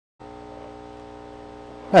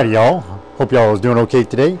Howdy, y'all. Hope y'all is doing okay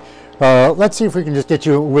today. Let's see if we can just get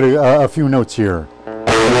you with a few notes here.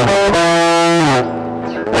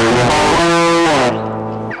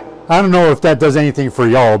 I don't know if that does anything for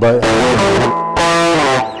y'all, but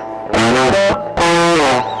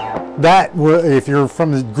that, if you're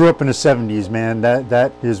grew up in the 70s, man,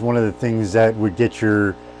 that is one of the things that would get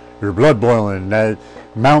your blood boiling. That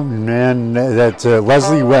Mountain, man, that's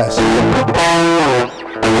Leslie West.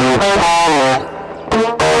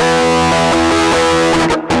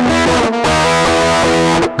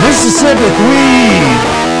 Mississippi Queen,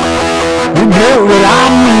 you know what I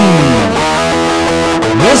mean.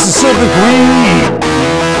 Mississippi Queen,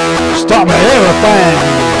 start me everything.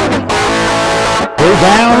 Go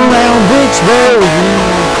down around Vicksburg,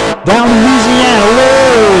 down Louisiana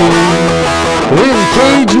Road. There's a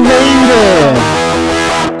Cajun lady,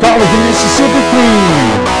 called her the Mississippi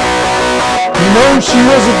Queen. You know she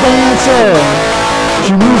was a dancer.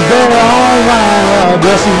 She moved better online,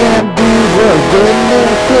 dressing them dudes were getting their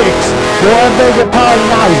kicks. Boy, I beg your pardon,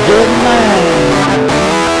 I was getting mine.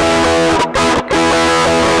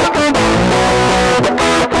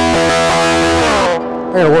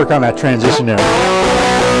 I gotta work on that transition there.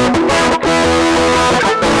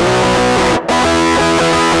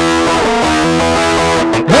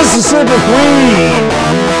 Mississippi Queen,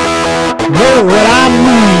 know what I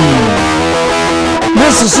mean.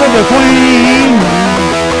 Mississippi Queen,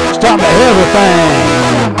 start me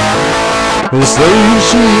everything. This lady,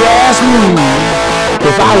 she asked me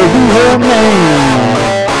if I would be her man.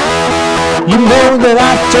 You know that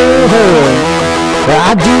I told her that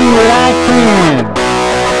I do what I can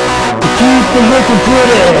to keep her looking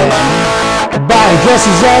pretty. Buying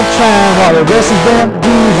dresses that shine while the rest of them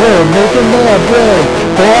dudes were making their bread.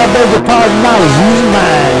 Boy, I beg your pardon, I was using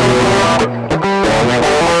mine.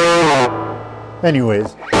 Anyways.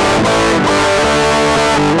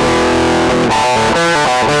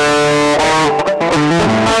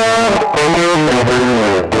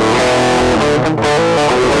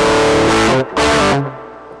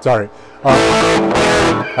 Sorry.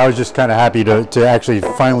 I was just kind of happy to actually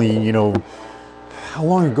finally, you know, how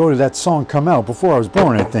long ago did that song come out? Before I was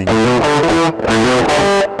born, I think.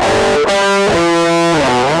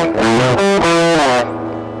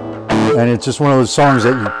 And it's just one of those songs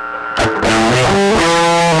that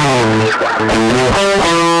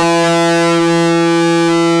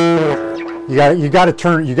you got to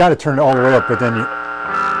turn it all the way up, but then you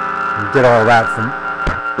get all that from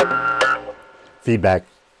feedback.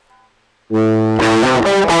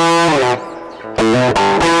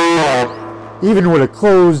 Even with a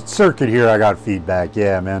closed circuit here, I got feedback.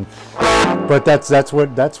 Yeah, man. But that's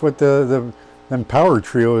what them power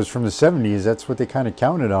trios from the 70s. That's what they kind of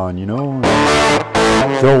counted on, you know.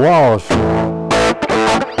 Bill Walsh.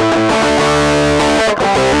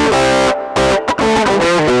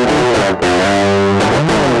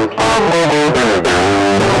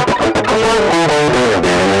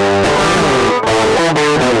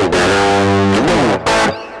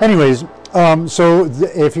 Anyways, so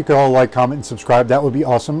if you could all like, comment, and subscribe, that would be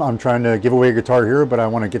awesome. I'm trying to give away a guitar here, but I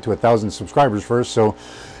want to get to 1,000 subscribers first, so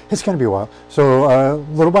it's going to be a while. So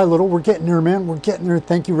little by little, we're getting there, man. We're getting there.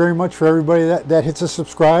 Thank you very much for everybody that hits a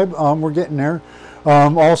subscribe. We're getting there.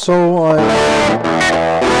 Also,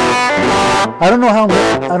 I don't know how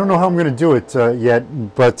I'm going to do it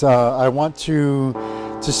yet, but I want to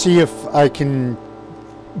see if I can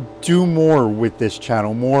do more with this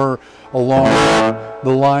channel, more along the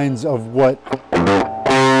lines of what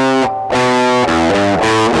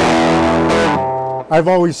I've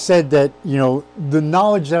always said, that, you know, the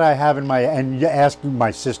knowledge that I have in my, and you ask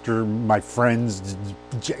my sister, my friends,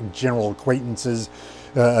 general acquaintances,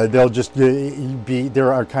 they'll just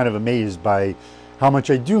they're kind of amazed by how much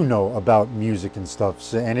I do know about music and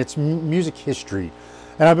stuff, and it's music history.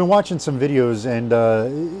 And I've been watching some videos, and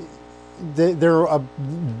there are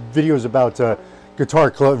videos about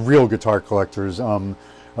real guitar collectors.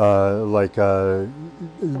 Like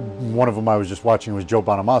one of them I was just watching was Joe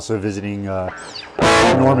Bonamassa visiting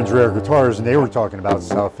Norman's Rare Guitars, and they were talking about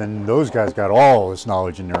stuff, and those guys got all this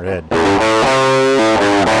knowledge in their head.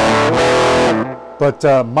 But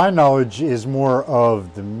my knowledge is more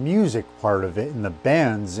of the music part of it, and the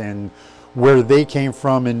bands, and where they came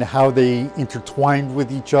from, and how they intertwined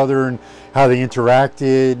with each other, and how they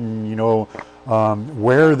interacted, and, you know,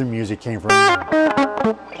 where the music came from,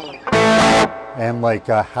 and like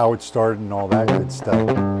how it started and all that good stuff.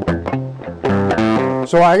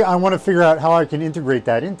 So I want to figure out how I can integrate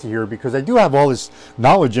that into here, because I do have all this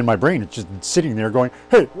knowledge in my brain. It's just sitting there going,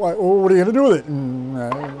 hey, what are you going to do with it? And,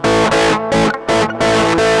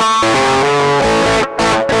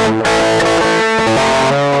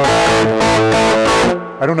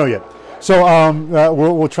 I don't know yet. So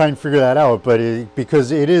we'll try and figure that out. But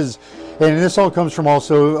because it is, and this all comes from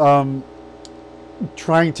also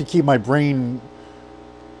trying to keep my brain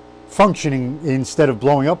functioning instead of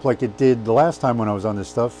blowing up like it did the last time when I was on this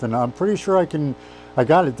stuff. And I'm pretty sure I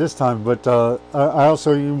got it this time. But I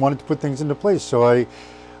also wanted to put things into place. So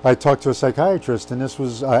I talked to a psychiatrist, and this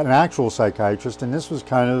was an actual psychiatrist, and this was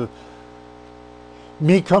kind of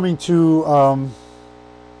me coming to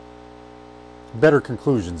better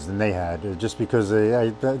conclusions than they had, just because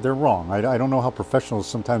they're wrong. I don't know how professionals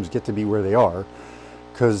sometimes get to be where they are,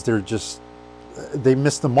 because they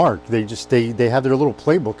miss the mark. They have their little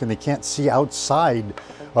playbook and they can't see outside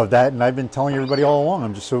of that. And I've been telling everybody all along,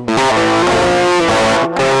 I'm just so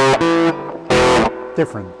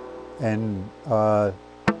different. And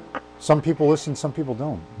some people listen, some people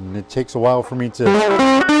don't. And it takes a while for me to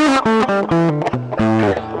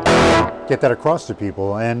get that across to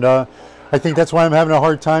people. And I think that's why I'm having a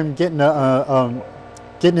hard time getting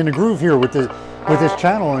in a groove here with this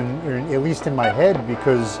channel, and at least in my head,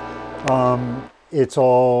 because it's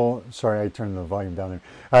all, sorry, I turned the volume down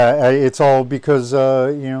there. It's all because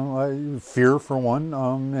fear for one,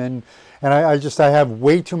 and I have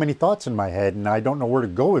way too many thoughts in my head, and I don't know where to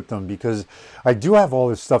go with them, because I do have all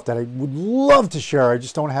this stuff that I would love to share. I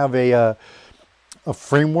just don't have a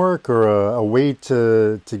framework or a way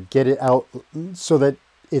to get it out so that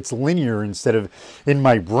it's linear, instead of in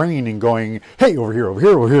my brain and going, hey, over here, over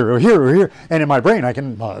here, over here, over here, over here. And in my brain, I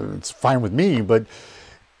can, it's fine with me, but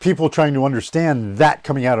people trying to understand that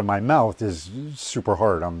coming out of my mouth is super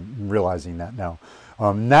hard. I'm realizing that now.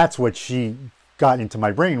 That's what she got into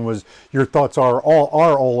my brain, was your thoughts are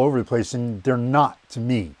all over the place, and they're not to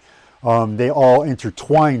me. They all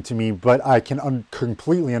intertwine to me, but I can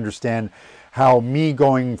completely understand how me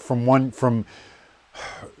going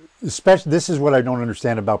especially, this is what I don't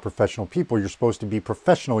understand about professional people. You're supposed to be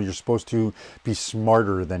professional. You're supposed to be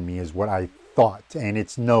smarter than me, is what I thought. And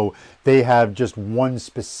it's no, they have just one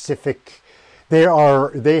specific, they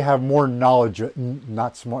have more knowledge,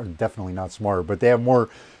 not smart, definitely not smarter, but they have more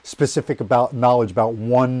specific knowledge about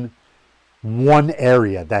one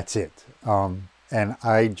area. That's it. And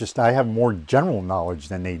I have more general knowledge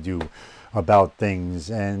than they do about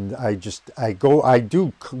things. And I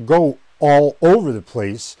do go all over the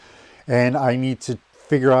place, and I need to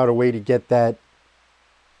figure out a way to get that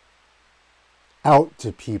out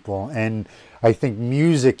to people. And I think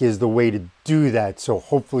music is the way to do that. So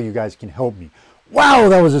hopefully you guys can help me. Wow,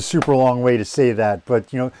 that was a super long way to say that,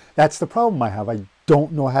 but that's the problem I have. I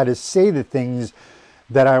don't know how to say the things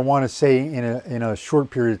that I want to say in a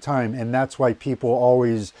short period of time, and that's why people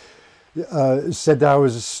always said that I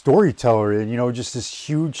was a storyteller, and just this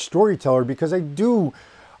huge storyteller, because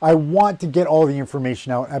I want to get all the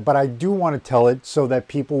information out, but I do want to tell it so that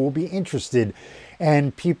people will be interested,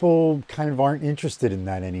 and people kind of aren't interested in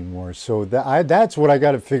that anymore. So that's what I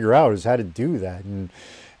got to figure out, is how to do that, and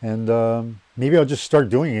maybe I'll just start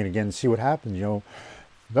doing it again and see what happens.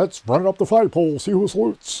 Let's run it up the flagpole, see who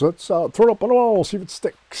salutes. Let's throw it up on the wall, see if it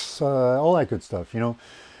sticks. All that good stuff,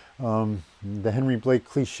 the Henry Blake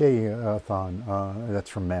cliche-thon. That's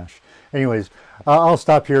from MASH. Anyways, I'll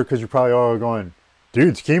stop here, because you're probably all going,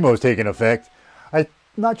 dude's chemo's taking effect. I'm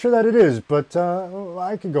not sure that it is, but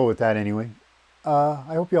I could go with that anyway.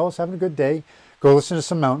 I hope you all are having a good day. Go listen to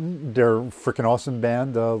some Mountain. They're a freaking awesome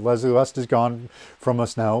band. Leslie West is gone from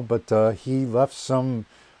us now, but he left some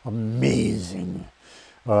amazing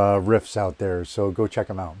riffs out there. So go check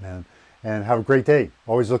them out, man. And have a great day.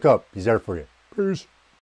 Always look up. He's there for you. Peace.